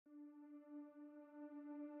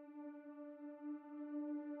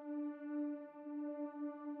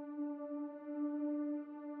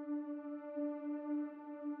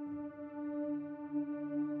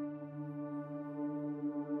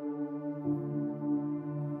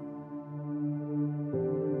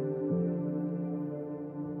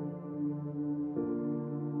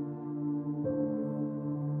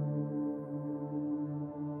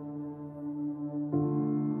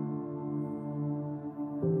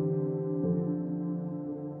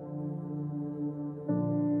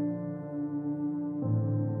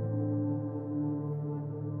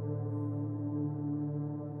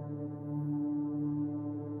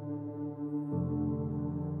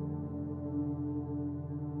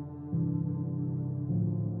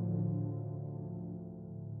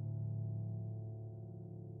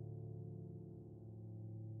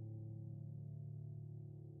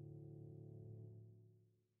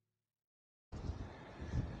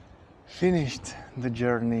finished the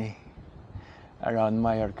journey around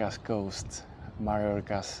Mallorca's coast,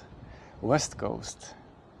 Mallorca's west coast.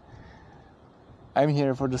 I'm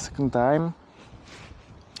here for the second time.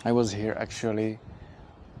 I was here actually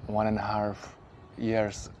 1.5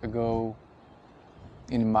 years ago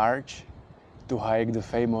in March to hike the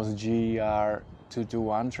famous GR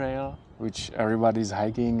 221 trail, which everybody's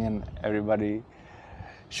hiking and everybody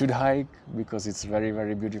should hike because it's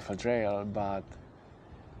very beautiful trail. But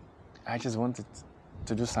I just wanted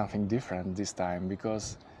to do something different this time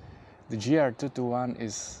because the GR 221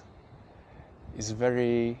 is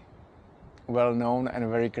very well known and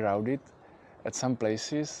very crowded at some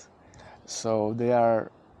places, so there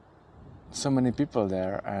are so many people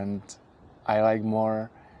there, and I like more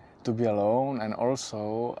to be alone, and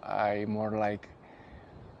also I more like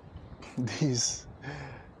these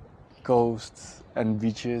coasts and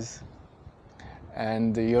beaches.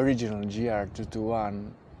 And the original GR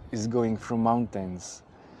 221 is going through mountains,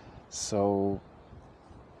 so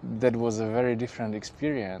that was a very different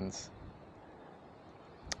experience,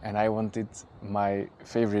 and I wanted my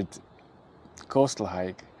favorite coastal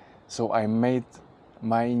hike, so I made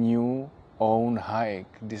my new own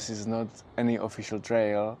hike. This is not any official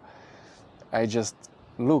trail. I just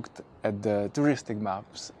looked at the touristic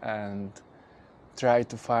maps and tried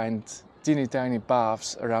to find teeny tiny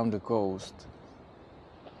paths around the coast,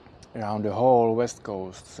 around the whole west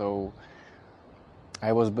coast. So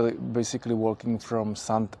I was basically walking from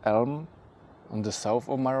Sant Elm on the south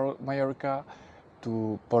of Mallorca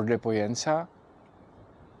to Port de Pollença,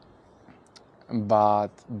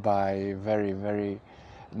 but by very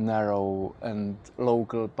narrow and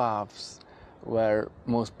local paths where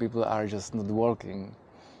most people are just not walking,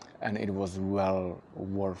 and it was well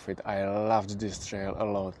worth it. I loved this trail a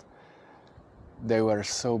lot. They were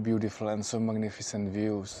so beautiful and so magnificent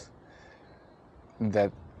views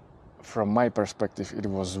that from my perspective it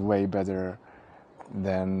was way better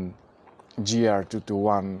than GR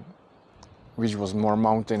 221, which was more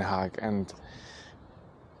mountain hike, and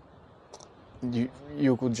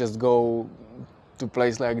you could just go to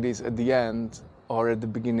place like this at the end or at the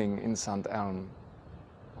beginning in Sant Elm.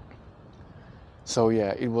 So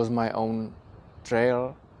yeah, it was my own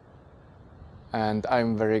trail, and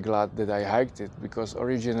I'm very glad that I hiked it, because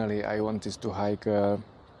originally I wanted to hike the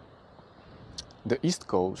east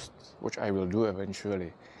coast, which I will do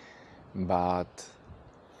eventually, but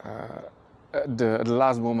at the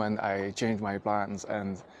last moment I changed my plans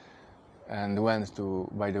and went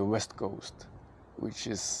by the west coast, which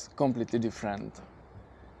is completely different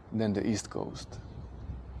than the east coast.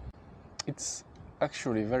 It's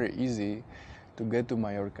actually very easy to get to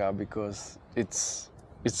Mallorca because it's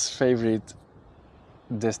its favorite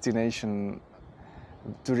destination,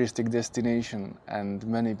 touristic destination, and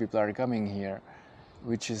many people are coming here,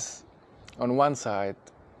 which is on one side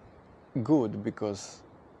good because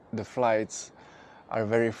the flights are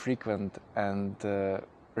very frequent and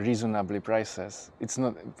reasonably prices. It's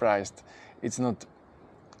not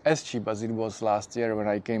as cheap as it was last year when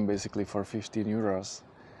I came basically for 15 euros.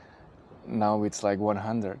 Now it's like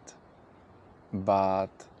 100, but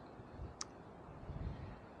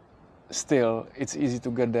still it's easy to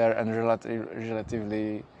get there and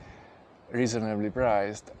relatively reasonably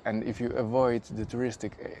priced. And if you avoid the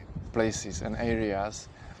touristic places and areas,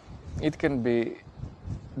 it can be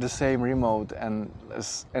the same remote and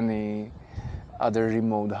as any other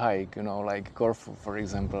remote hike, like Corfu, for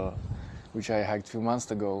example, which I hiked a few months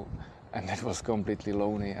ago, and it was completely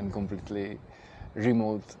lonely and completely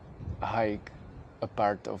remote hike, a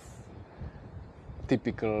part of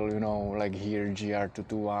typical, like here GR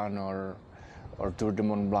 221 or Tour de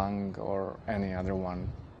Mont Blanc or any other one.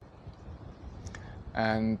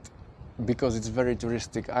 And because it's very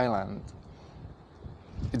touristic island,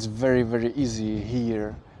 it's very easy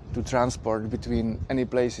here to transport between any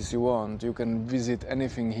places you want. You can visit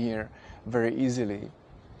anything here very easily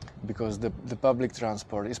because the public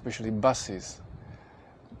transport, especially buses,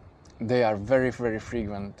 they are very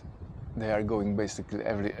frequent. They are going basically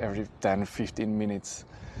every 10-15 minutes.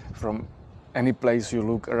 From any place you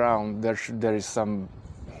look around, there is some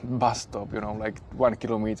bus stop, like 1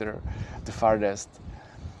 kilometer the farthest.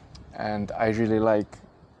 And I really like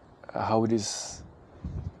how it is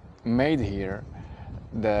made here,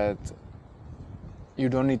 that you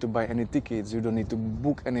don't need to buy any tickets, you don't need to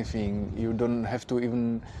book anything, you don't have to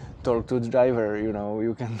even talk to the driver.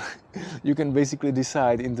 You can basically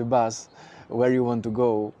decide in the bus where you want to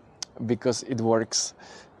go, because it works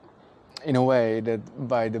in a way that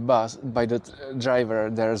by the driver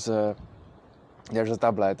there's a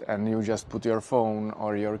tablet, and you just put your phone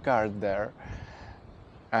or your card there,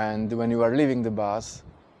 and when you are leaving the bus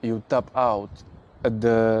you tap out at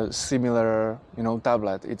the similar,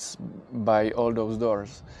 tablet. It's by all those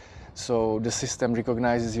doors. So the system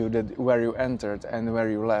recognizes you that where you entered and where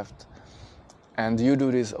you left. And you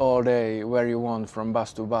do this all day where you want, from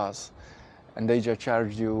bus to bus. And they just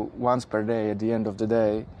charge you once per day at the end of the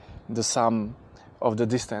day the sum of the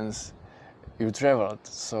distance you traveled.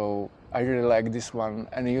 So I really like this one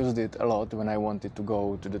and used it a lot when I wanted to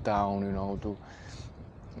go to the town, to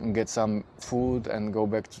get some food and go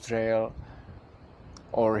back to trail,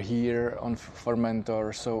 or here on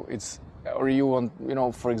Formentor. So it's, or you want,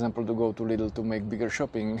 for example, to go to Lidl to make bigger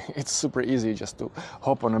shopping, it's super easy just to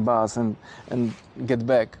hop on a bus and get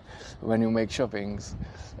back when you make shoppings.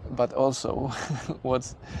 But also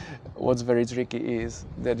what's very tricky is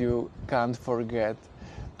that you can't forget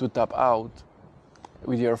to tap out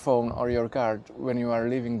with your phone or your card when you are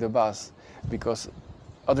leaving the bus, because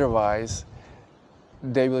otherwise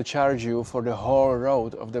they will charge you for the whole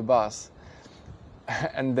road of the bus.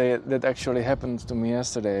 And that actually happened to me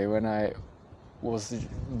yesterday when I was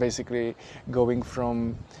basically going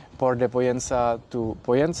from Port de Poyensa to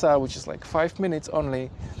Poyensa, which is like 5 minutes only.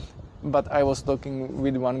 But I was talking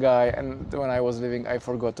with one guy, and when I was leaving, I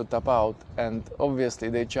forgot to tap out, and obviously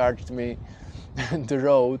they charged me the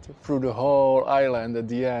road through the whole island at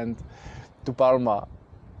the end to Palma,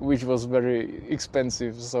 which was very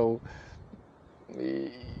expensive. So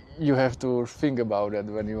you have to think about it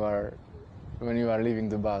when you are leaving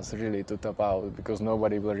the bus, really, to tap out, because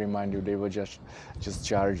nobody will remind you. They will just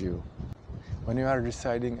charge you. When you are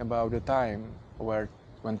deciding about the time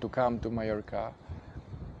when to come to Mallorca,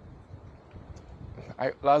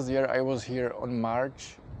 last year I was here in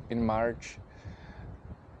March,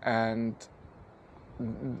 and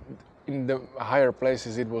in the higher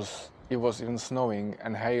places it was even snowing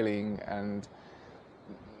and hailing and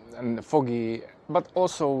foggy, but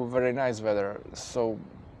also very nice weather. So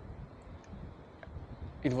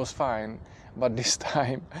it was fine. But this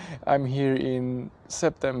time I'm here in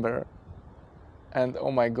September, and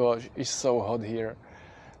oh my gosh, it's so hot here.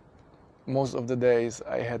 Most of the days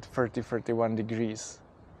I had 31 degrees,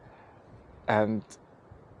 and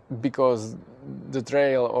because the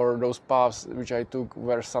trail or those paths which I took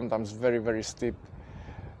were sometimes very, very steep,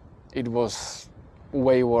 it was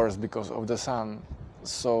way worse because of the sun.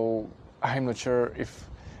 So I'm not sure if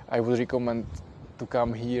I would recommend to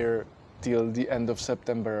come here till the end of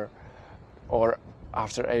September or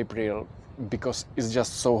after April, because it's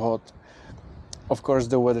just so hot. Of course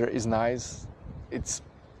the weather is nice, it's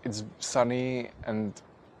sunny and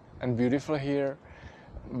beautiful here,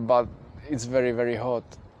 but it's very, very hot.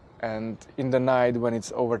 And in the night, when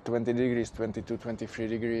it's over 20 degrees, 22, 23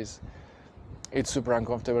 degrees, it's super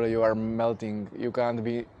uncomfortable. You are melting. You can't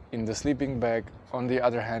be in the sleeping bag. On the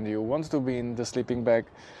other hand, you want to be in the sleeping bag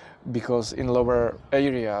because in lower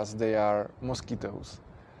areas there are mosquitoes.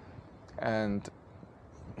 And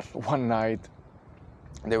one night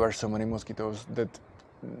there were so many mosquitoes that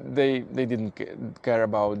they didn't care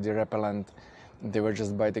about the repellent. They were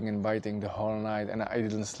just biting and biting the whole night, and I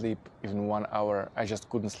didn't sleep even 1 hour. I just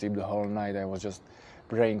couldn't sleep the whole night. I was just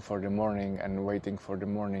praying for the morning and waiting for the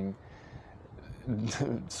morning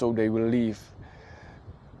so they will leave.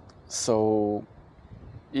 So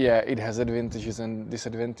yeah, it has advantages and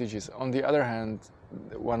disadvantages. On the other hand,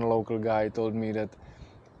 one local guy told me that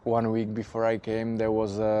 1 week before I came there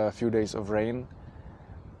was a few days of rain,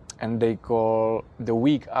 and they call the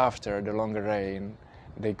week after the longer rain,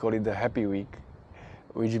 they call it the happy week,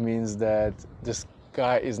 which means that the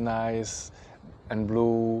sky is nice and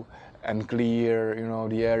blue and clear,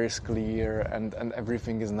 the air is clear and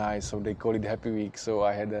everything is nice, so they call it happy week. So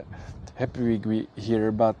I had a happy week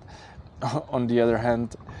here, but on the other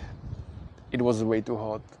hand, it was way too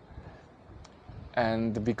hot.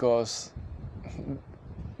 And because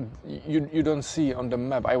you don't see on the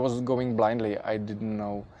map, I was going blindly, I didn't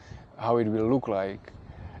know how it will look like,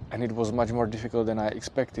 and it was much more difficult than I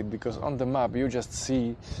expected, because on the map you just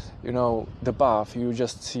see, the path, you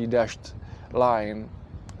just see dashed line,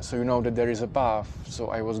 so you know that there is a path. So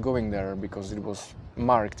I was going there because it was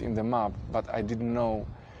marked in the map, but I didn't know,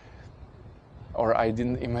 or I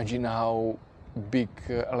didn't imagine how big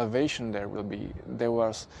elevation there will be.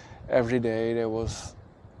 Every day there was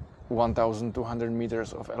 1,200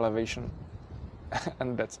 meters of elevation,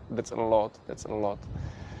 and that's a lot.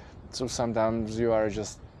 So sometimes you are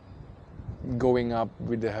just going up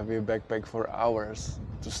with a heavy backpack for hours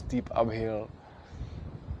to steep uphill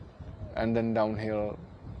and then downhill.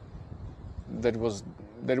 That was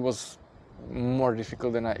more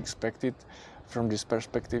difficult than I expected from this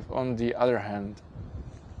perspective. On the other hand,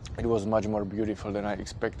 it was much more beautiful than I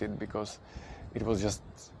expected, because it was just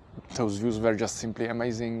those views were just simply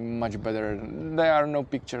amazing, much better. There are no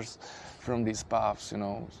pictures from these paths, you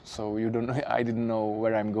know, so you don't know, I didn't know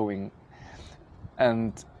where I'm going.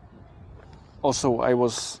 And also I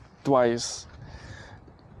was twice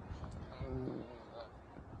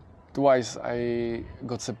I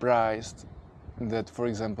got surprised that, for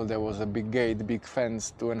example, there was a big gate, big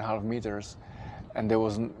fence, 2.5 meters, and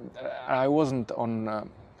I wasn't on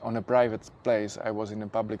a private place, I was in a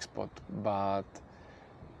public spot, but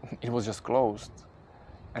it was just closed,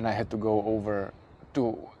 and I had to go over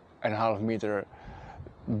 2.5 meter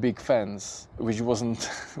big fence, which wasn't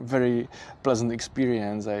very pleasant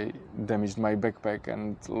experience. I damaged my backpack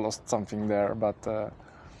and lost something there, but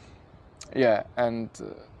yeah, and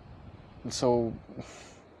so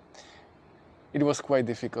it was quite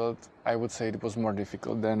difficult. I would say it was more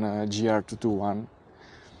difficult than GR221,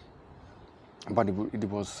 but it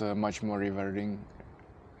was much more rewarding,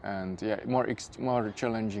 and yeah, more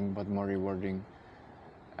challenging, but more rewarding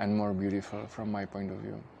and more beautiful from my point of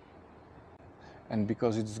view. And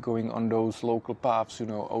because it's going on those local paths, you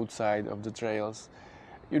know, outside of the trails,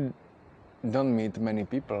 you don't meet many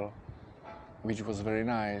people, which was very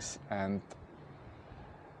nice, and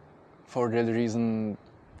for that reason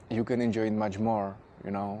you can enjoy it much more,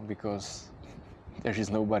 you know, because there is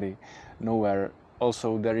nobody nowhere.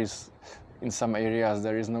 Also, there is, in some areas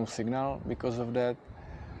there is no signal because of that,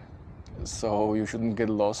 so you shouldn't get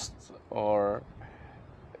lost or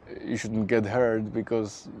you shouldn't get hurt,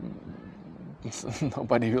 because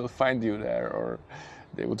nobody will find you there, or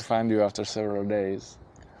they would find you after several days.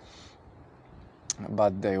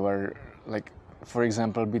 But they were like, for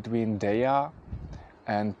example, between Deja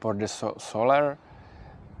and Port de Soler,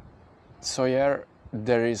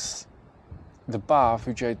 there is the path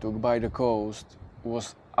which I took by the coast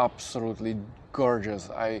was absolutely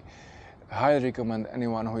gorgeous. I highly recommend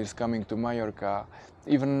anyone who is coming to Mallorca,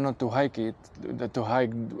 even not to hike it, to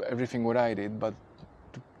hike everything what I did, but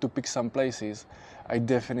to pick some places. I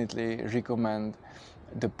definitely recommend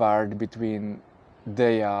the part between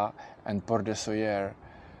Deja and Port de Soler,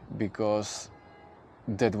 because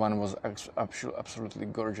that one was absolutely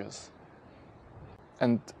gorgeous.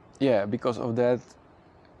 And yeah, because of that,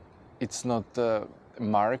 it's not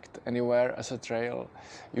marked anywhere as a trail.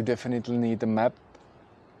 You definitely need a map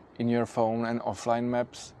in your phone and offline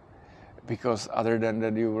maps, because other than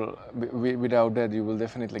that, without that you will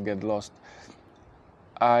definitely get lost.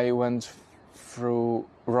 I went through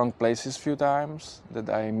wrong places few times, that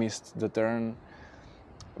I missed the turn,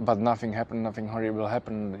 but nothing happened, nothing horrible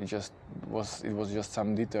happened. It was just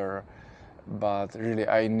some detour. But really,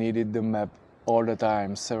 I needed the map all the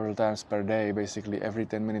time, several times per day. Basically every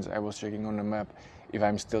 10 minutes I was checking on the map if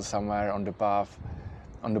I'm still somewhere on the path,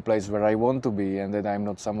 on the place where I want to be, and that I'm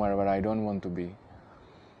not somewhere where I don't want to be.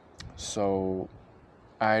 So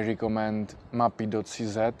I recommend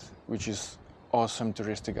mappy.cz, which is awesome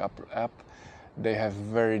touristic app. They have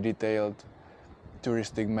very detailed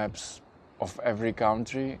touristic maps of every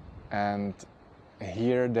country, and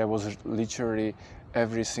here there was literally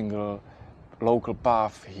every single local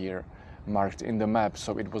path here marked in the map,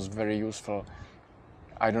 so it was very useful.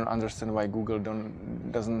 I don't understand why Google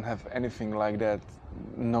doesn't have anything like that.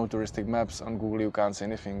 No touristic maps on Google, you can't see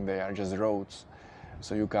anything, they are just roads,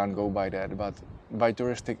 so you can't go by that. But by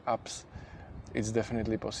touristic apps, it's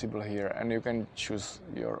definitely possible here, and you can choose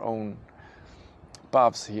your own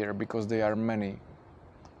paths here, because there are many,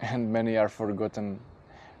 and many are forgotten,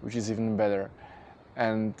 which is even better.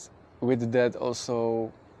 And with that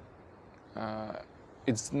also,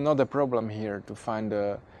 it's not a problem here to find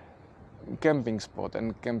a camping spot.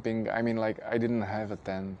 And camping, I mean, like, I didn't have a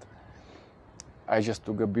tent. I just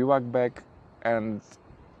took a bivouac bag, and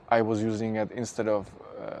I was using it instead of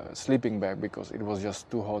sleeping bag, because it was just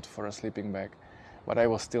too hot for a sleeping bag. But I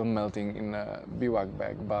was still melting in a bivouac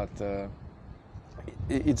bag. But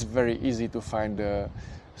it's very easy to find a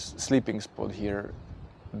sleeping spot here.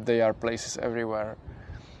 There are places everywhere.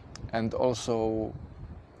 And also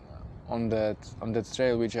on that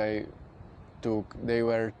trail which I took, there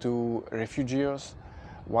were two refugios.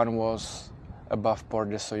 One was above Port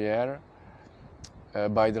de Soler,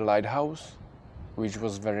 by the lighthouse, which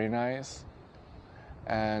was very nice.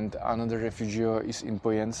 And another refugio is in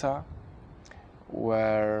Poyensa,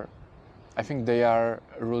 where I think they are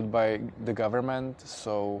ruled by the government,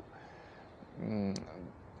 so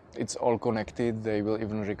it's all connected. They will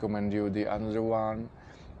even recommend you the another one.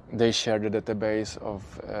 They share the database of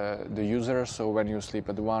the users, so when you sleep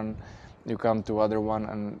at one, you come to other one,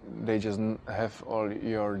 and they just have all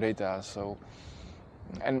your data. So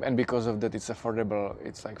and because of that, it's affordable.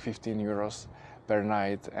 It's like 15 euros per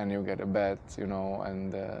night, and you get a bed, you know,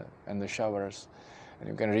 and the showers. and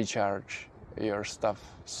you can recharge your stuff.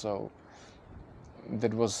 So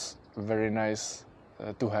that was very nice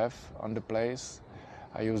to have on the place.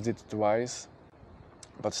 I used it twice,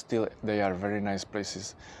 but still they are very nice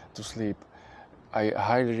places to sleep. I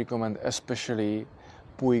highly recommend especially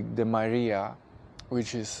Puig de Maria,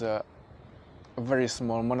 which is a very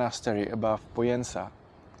small monastery above Poyensa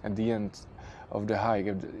at the end of the hike,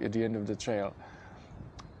 at the end of the trail.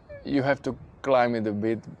 You have to climb it a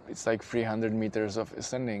bit. It's like 300 meters of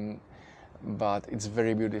ascending, but it's a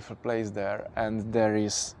very beautiful place there, and there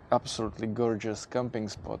is absolutely gorgeous camping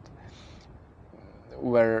spot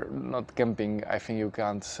where not camping, I think you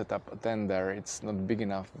can't set up a tent there, it's not big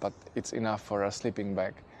enough, but it's enough for a sleeping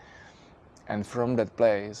bag. And from that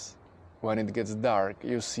place, when it gets dark,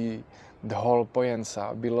 you see the whole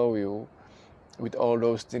Poyensa below you with all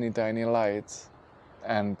those teeny tiny lights,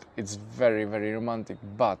 and it's very, very romantic.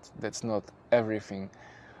 But that's not everything.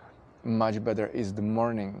 Much better is the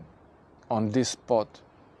morning. On this spot,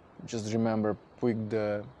 just remember Puig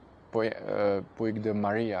de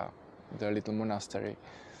Maria, the little monastery.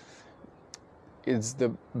 It's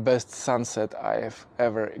the best sunset I have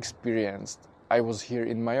ever experienced. I was here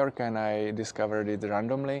in Mallorca and I discovered it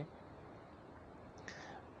randomly,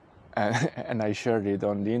 and I shared it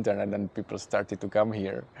on the internet, and people started to come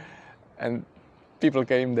here, and people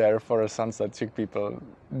came there for a sunset, Czech people,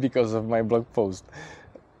 because of my blog post.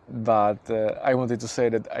 But I wanted to say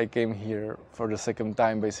that I came here for the second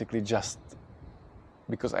time basically just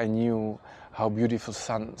because I knew how beautiful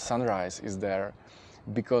sunrise is there,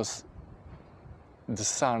 because the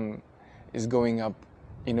sun is going up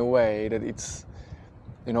in a way that it's,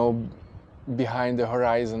 you know, behind the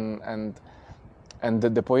horizon and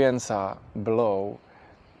the Poyensa below,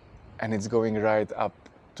 and it's going right up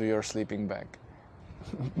to your sleeping bag.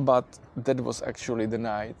 But that was actually the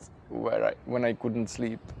night when I couldn't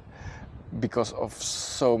sleep because of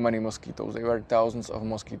so many mosquitoes. There were thousands of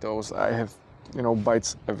mosquitoes. I have,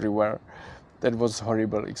 bites everywhere. That was a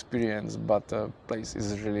horrible experience, but the place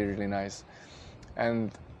is really, really nice.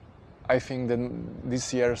 And I think that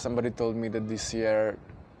this year, somebody told me that this year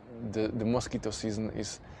the mosquito season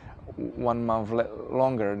is 1 month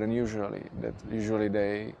longer than usually, that usually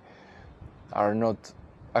they are not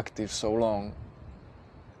active so long.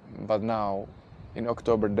 But now, in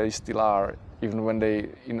October, they still are, even when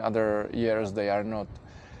in other years they are not.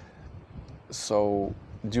 So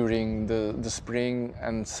during the spring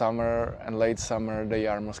and summer and late summer, they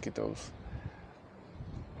are mosquitoes.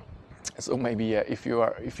 So maybe if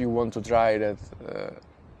you want to try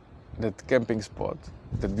that camping spot,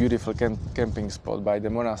 that beautiful camping spot by the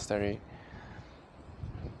monastery,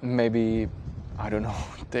 maybe, I don't know,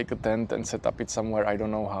 take a tent and set up it somewhere, I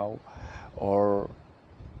don't know how, or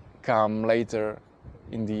come later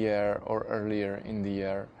in the year or earlier in the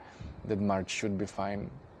year. That March should be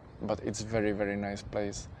fine, but it's very, very nice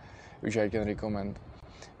place, which I can recommend.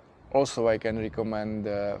 Also, I can recommend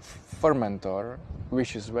Formentor,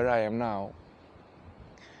 which is where I am now.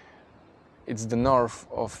 It's the north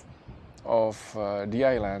of the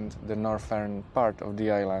island, the northern part of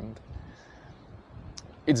the island.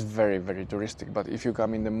 It's very, very touristic, but if you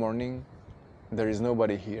come in the morning, there is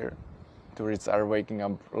nobody here. Tourists are waking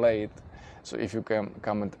up late, so if you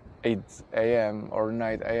come at 8 a.m. or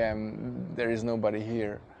 9 a.m., there is nobody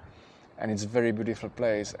here. And it's a very beautiful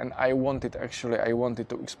place. And I wanted to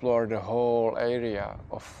explore the whole area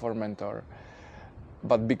of Formentor.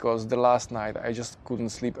 But because the last night I just couldn't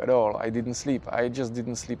sleep at all. I just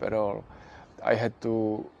didn't sleep at all. I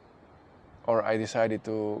decided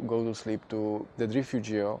to go to sleep to the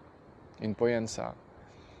Refugio in Poyensa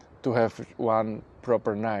to have one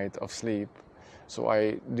proper night of sleep. So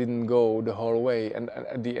I didn't go the whole way. And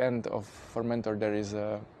at the end of Formentor there is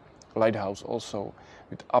a lighthouse also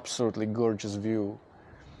with absolutely gorgeous view.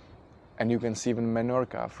 And you can see even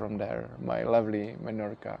Mallorca from there, my lovely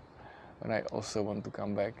Mallorca, when I also want to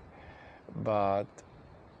come back. But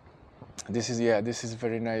this is a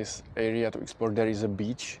very nice area to explore. There is a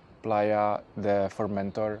beach, Playa de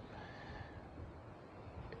Formentor.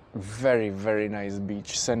 Very, very nice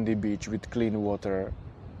beach, sandy beach with clean water.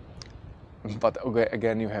 But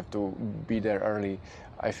again, you have to be there early.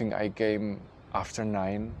 I think I came after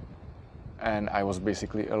 9 and I was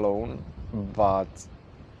basically alone. But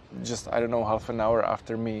just, I don't know, half an hour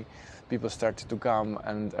after me, people started to come,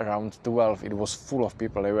 and around 12 it was full of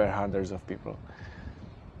people. There were hundreds of people.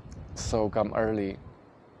 So come early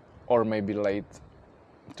or maybe late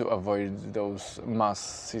to avoid those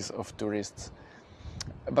masses of tourists.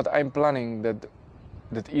 But I'm planning that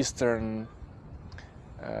eastern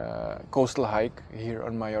coastal hike here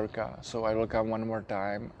on Mallorca, so I will come one more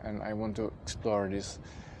time and I want to explore this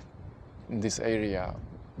this area,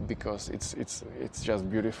 because it's just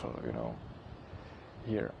beautiful, you know,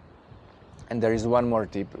 here. And there is one more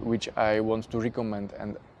tip which I want to recommend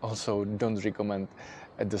and also don't recommend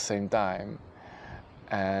at the same time,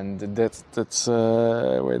 and that's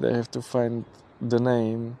wait, I have to find the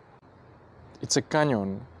name. It's a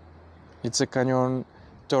canyon. It's a canyon,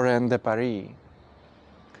 Torrent de Paris.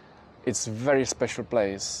 It's a very special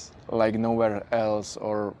place, like nowhere else,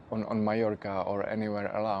 or on Mallorca or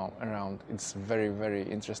anywhere around. It's very, very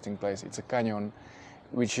interesting place. It's a canyon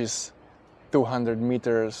which is 200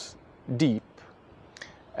 meters deep,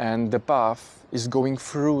 and the path is going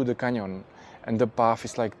through the canyon, and the path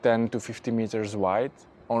is like 10 to 50 meters wide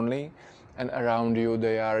only, and around you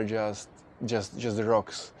they are just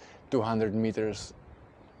rocks, 200 meters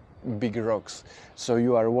big rocks. So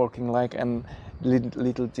you are walking like a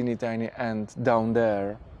little teeny tiny ant down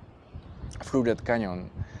there through that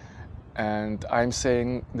canyon. And I'm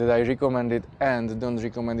saying that I recommend it and don't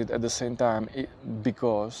recommend it at the same time,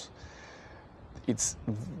 because it's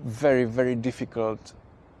very, very difficult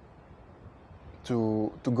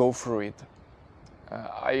to go through it.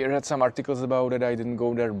 I read some articles about it. I didn't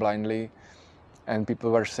go there blindly, and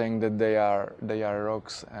people were saying that they are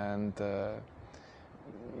rocks and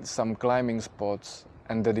some climbing spots,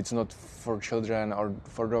 and that it's not for children or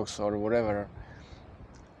for dogs or whatever.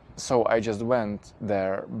 So I just went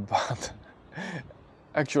there, but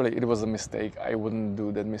actually it was a mistake. I wouldn't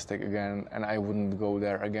do that mistake again, and I wouldn't go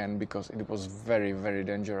there again, because it was very, very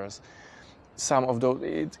dangerous. Some of those,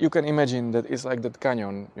 you can imagine that it's like that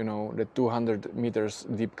canyon, you know, the 200 meters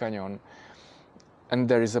deep canyon, and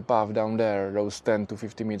there is a path down there, those 10 to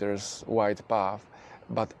 50 meters wide path,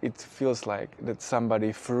 but it feels like that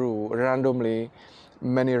somebody threw randomly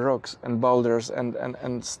many rocks and boulders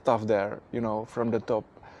and stuff there, you know, from the top.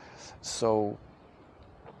 So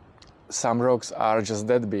some rocks are just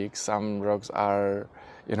that big, some rocks are,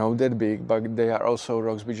 you know, that big, but they are also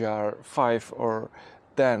rocks which are 5 or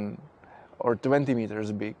 10 or 20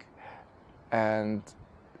 meters big, and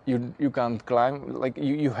you can't climb, like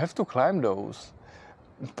you have to climb those,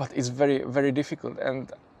 but it's very, very difficult.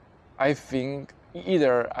 And I think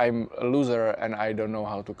either I'm a loser and I don't know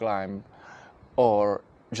how to climb, or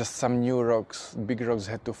just some new rocks, big rocks,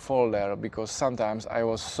 had to fall there, because sometimes I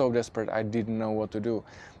was so desperate I didn't know what to do.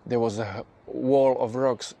 There was a wall of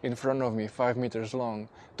rocks in front of me, 5 meters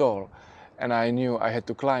tall, and I knew I had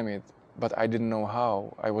to climb it, but I didn't know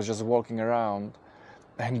how. I was just walking around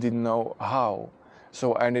and didn't know how.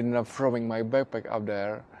 So I ended up throwing my backpack up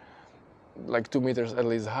there, like 2 meters at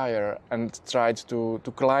least higher, and tried to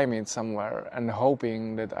climb it somewhere, and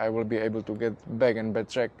hoping that I will be able to get back and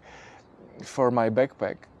backtrack for my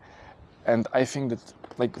backpack. And I think that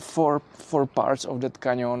like four parts of that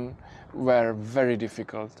canyon were very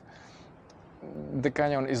difficult. The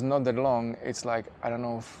canyon is not that long. It's like, I don't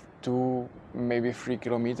know, 2, maybe 3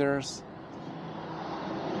 kilometers.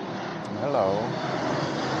 Hello.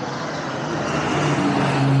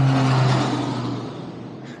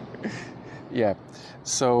 Yeah,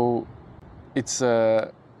 so it's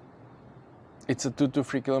a 2 to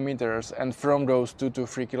 3 kilometers, and from those 2 to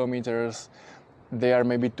 3 kilometers there are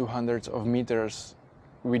maybe 200 of meters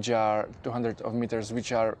which are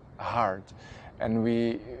hard, and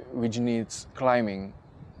which needs climbing.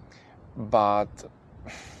 But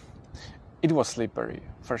it was slippery.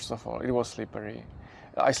 First of all, it was slippery.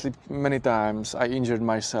 I slipped many times. I injured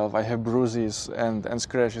myself. I have bruises and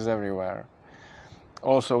scratches everywhere.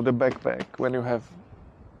 Also the backpack, when you have,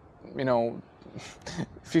 you know,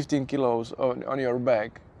 15 kilos on your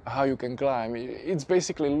back, how you can climb? It's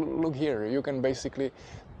basically, look here, you can basically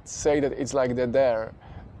say that it's like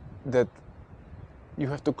that you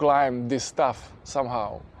have to climb this stuff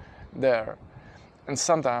somehow there. And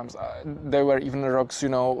sometimes there were even rocks, you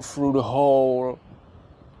know, through the whole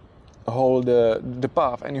the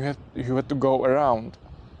path, and you had to go around.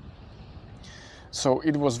 So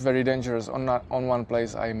it was very dangerous. On one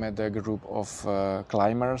place I met a group of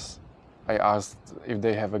climbers. I asked if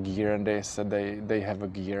they have a gear, and they said they have a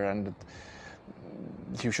gear, and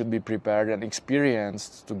that you should be prepared and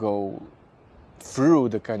experienced to go through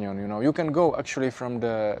the canyon. You know, you can go actually from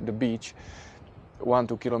the beach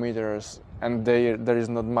 1-2 kilometers, and there is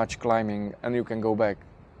not much climbing, and you can go back.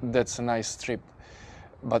 That's a nice trip.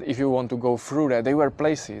 But if you want to go through that, there were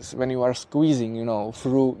places when you are squeezing, you know,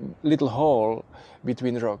 through little hole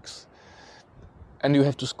between rocks, and you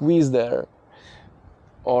have to squeeze there.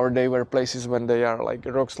 Or they were places when they are like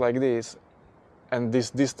rocks like this, and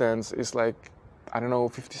this distance is like, I don't know,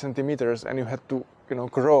 50 centimeters, and you had to, you know,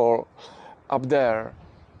 crawl up there.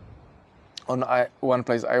 One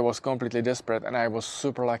place I was completely desperate, and I was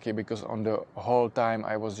super lucky because on the whole time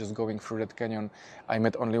I was just going through that canyon, I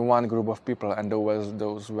met only one group of people, and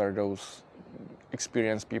those were those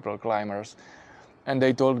experienced people, climbers. And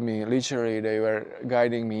they told me, literally, they were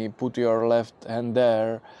guiding me, put your left hand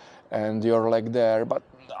there and your leg there, but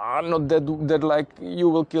not that like, you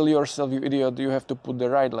will kill yourself, you idiot, you have to put the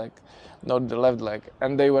right leg, not the left leg.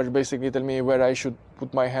 And they were basically telling me where I should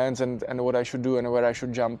put my hands and what I should do and where I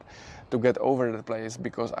should jump to get over the place,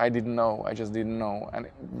 because I didn't know, I just didn't know. And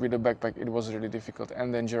with a backpack it was really difficult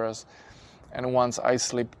and dangerous. And once I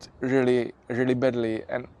slipped really, really badly,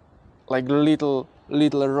 and like little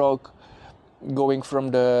rock going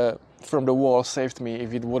from the wall saved me.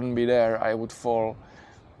 If it wouldn't be there, I would fall.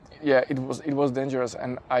 Yeah, it was dangerous,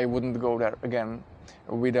 and I wouldn't go there again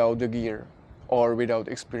without the gear or without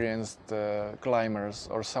experienced climbers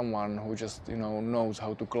or someone who just knows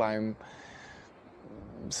how to climb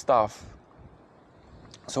stuff.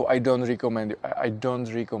 So I don't recommend you. I don't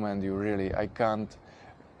recommend you, really. I can't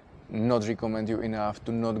not recommend you enough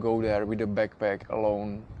to not go there with a backpack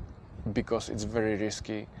alone, because it's very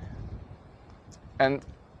risky. And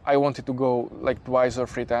I wanted to go like twice or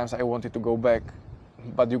three times. I wanted to go back,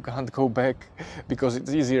 but you can't go back because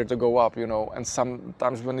it's easier to go up, and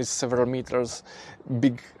sometimes when it's several meters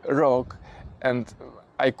big rock, and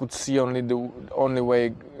I could see only the only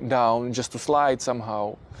way down just to slide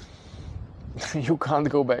somehow, you can't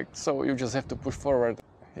go back, so you just have to push forward.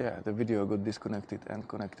 Yeah, the video got disconnected and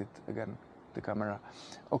connected again, the camera.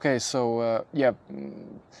 Okay, so yeah,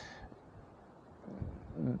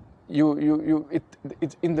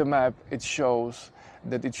 it in the map it shows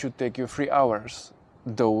that it should take you 3 hours,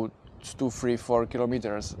 though it's 2, 3, 4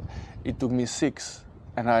 kilometers. It took me 6,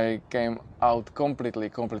 and I came out completely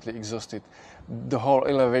exhausted. The whole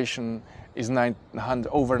elevation is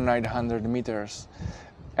over 900 meters,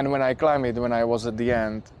 and when I climbed it, when I was at the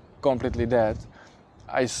end, completely dead,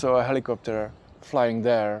 I saw a helicopter flying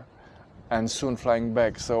there and soon flying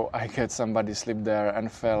back. So I guess somebody slipped there and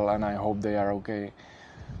fell, and I hope they are okay.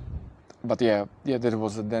 But yeah, that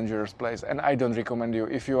was a dangerous place, and I don't recommend you.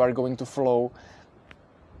 If you are going to follow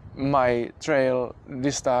my trail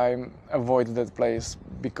this time, avoid that place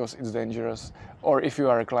because it's dangerous. Or if you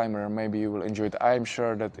are a climber, maybe you will enjoy it. I'm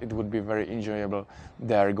sure that it would be very enjoyable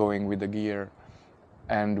there, going with the gear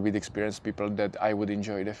and with experienced people, that I would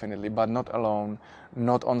enjoy definitely, but not alone,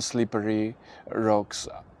 not on slippery rocks,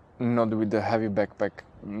 not with the heavy backpack.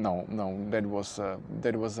 No, that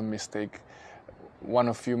was a mistake. One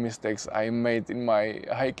of few mistakes I made in my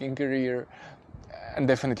hiking career, and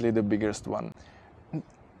definitely the biggest one.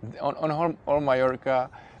 On Mallorca,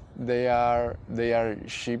 there are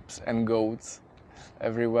sheep and goats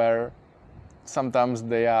everywhere. Sometimes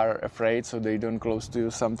they are afraid, so they don't close to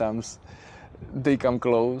you. Sometimes they come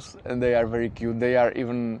close, and they are very cute. They are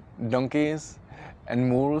even donkeys and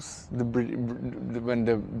mules. When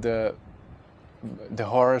the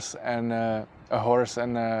horse and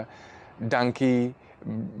a donkey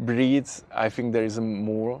breeds, I think there is a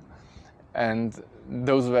mule, and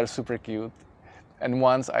those were super cute. And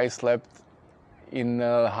once I slept in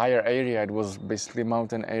a higher area, it was basically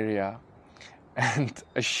mountain area, and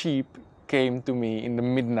a sheep came to me in the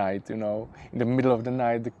midnight, in the middle of the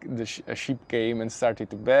night. A sheep came and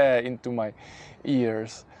started to bay into my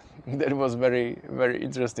ears. That was very, very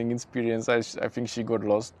interesting experience. I think she got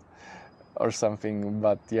lost or something,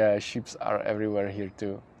 but yeah, sheep are everywhere here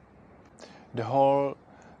too. The whole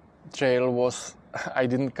trail was, I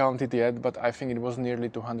didn't count it yet, but I think it was nearly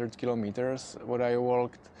 200 kilometers what I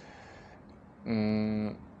walked.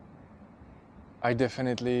 I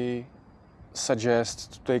definitely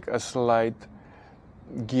suggest to take as light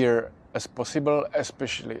gear as possible,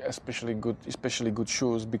 especially good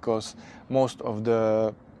shoes, because most of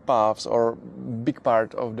the paths, or big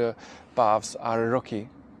part of the paths, are rocky.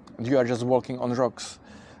 You are just walking on rocks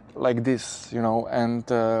like this, and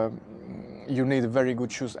you need very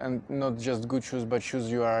good shoes, and not just good shoes, but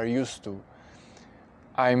shoes you are used to.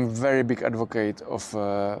 I'm very big advocate of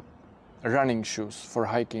running shoes for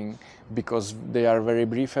hiking, because they are very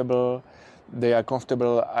breathable, they are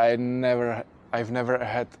comfortable. I've never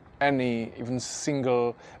had any even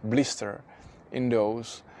single blister in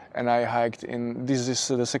those, and I hiked in, this is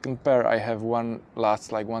the second pair I have. One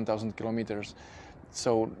lasts like 1,000 kilometers,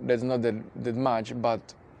 so that's not that much, but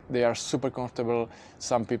they are super comfortable.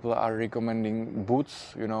 Some people are recommending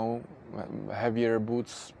boots, heavier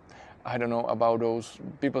boots. I don't know about those.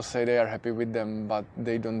 People say they are happy with them, but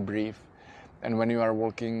they don't breathe. And when you are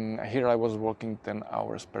walking, here I was walking 10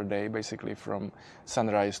 hours per day, basically from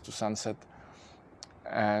sunrise to sunset.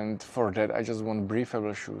 And for that, I just want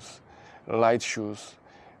breathable shoes, light shoes.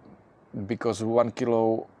 because 1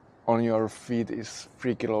 kilo on your feet is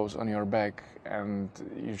 3 kilos on your back, and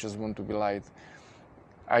you just want to be light.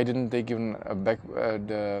 I didn't take even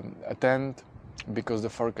a tent because the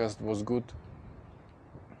forecast was good,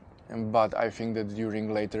 but I think that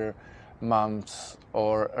during later months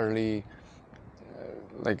or early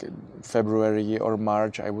like February or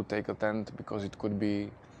March I would take a tent because it could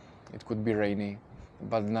be rainy.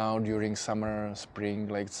 But now during summer, spring,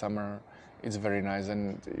 late summer, it's very nice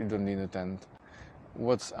and you don't need a tent.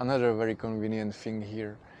 What's another very convenient thing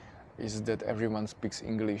here is that everyone speaks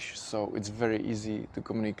English, so it's very easy to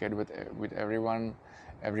communicate with everyone.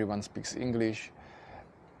 Everyone speaks English.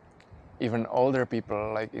 Even older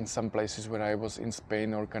people, like in some places where I was in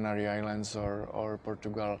Spain or Canary Islands or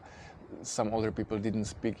Portugal, some older people didn't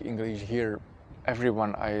speak English. Here,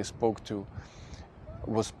 everyone I spoke to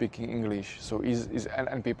was speaking English. So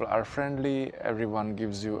and people are friendly, everyone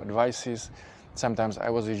gives you advices. Sometimes I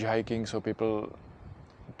was hitchhiking, so people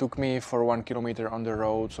took me for 1 kilometer on the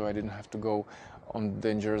road, so I didn't have to go on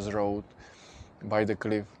dangerous road by the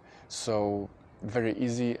cliff. So very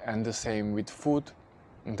easy, and the same with food.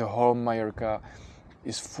 The whole Mallorca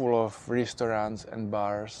is full of restaurants and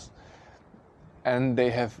bars, and they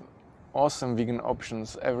have awesome vegan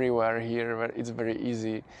options everywhere here, where it's very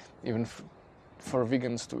easy even for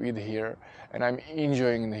vegans to eat here, and I'm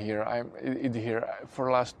enjoying here. I eat here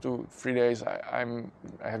for last 2-3 days. I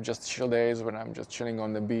have just chill days when I'm just chilling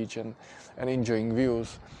on the beach and enjoying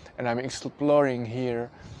views, and I'm exploring here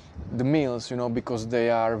the meals, because they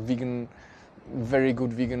are vegan, very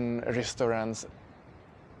good vegan restaurants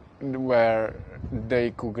where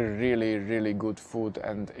they cook really, really good food,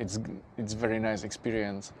 and it's very nice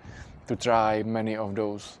experience to try many of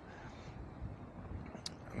those.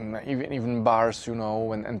 Even bars,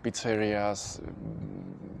 and pizzerias.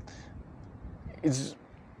 It's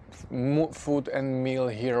food and meal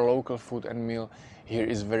here, local food and meal here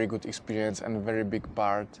is very good experience and very big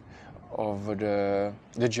part of the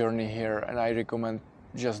journey here. And I recommend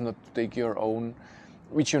just not to take your own,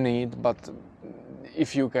 which you need, but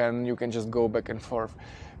if you can just go back and forth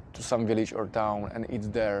to some village or town and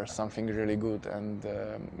eat there something really good and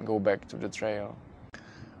go back to the trail.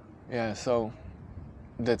 Yeah, so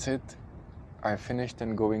that's it. I finished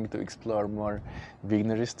and going to explore more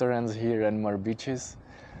vegan restaurants here and more beaches.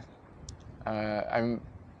 I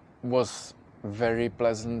was very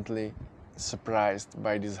pleasantly surprised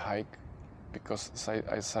by this hike because,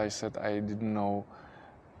 as I said, I didn't know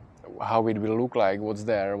how it will look like, what's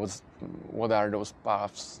there, what are those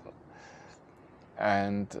paths,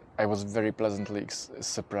 and I was very pleasantly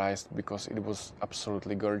surprised because it was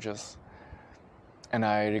absolutely gorgeous. And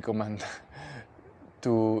I recommend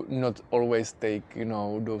to not always take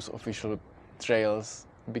those official trails,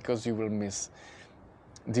 because you will miss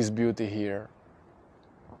this beauty here.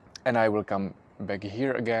 And I will come back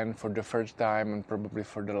here again for the first time and probably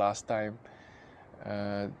for the last time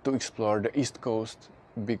to explore the East Coast,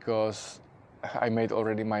 because I made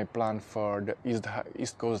already my plan for the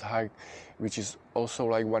East Coast hike, which is also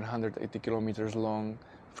like 180 kilometers long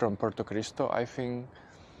from Puerto Cristo, I think,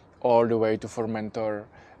 all the way to Formentor,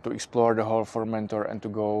 to explore the whole Formentor and to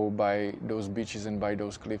go by those beaches and by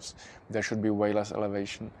those cliffs. There should be way less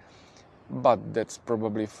elevation, but that's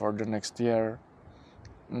probably for the next year.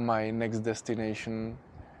 My next destination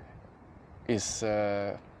is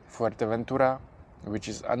Fuerteventura, which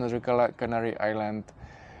is another Canary island.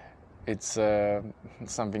 It's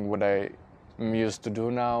something what I'm used to do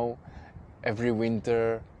now every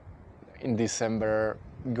winter in December,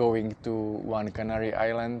 going to one Canary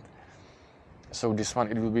island. So this one,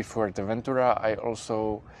 it will be Fuerteventura. I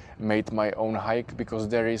also made my own hike because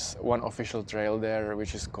there is one official trail there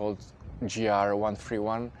which is called GR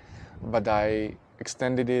 131, but I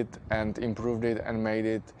extended it and improved it and made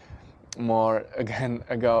it more again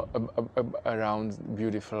around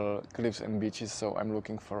beautiful cliffs and beaches. So I'm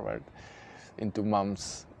looking forward into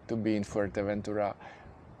months to be in Fuerteventura,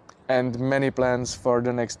 and many plans for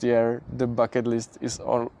the next year. The bucket list is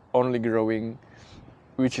only growing,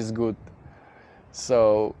 which is good.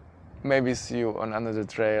 So maybe see you on another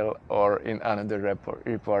trail or in another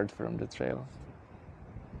report from the trail.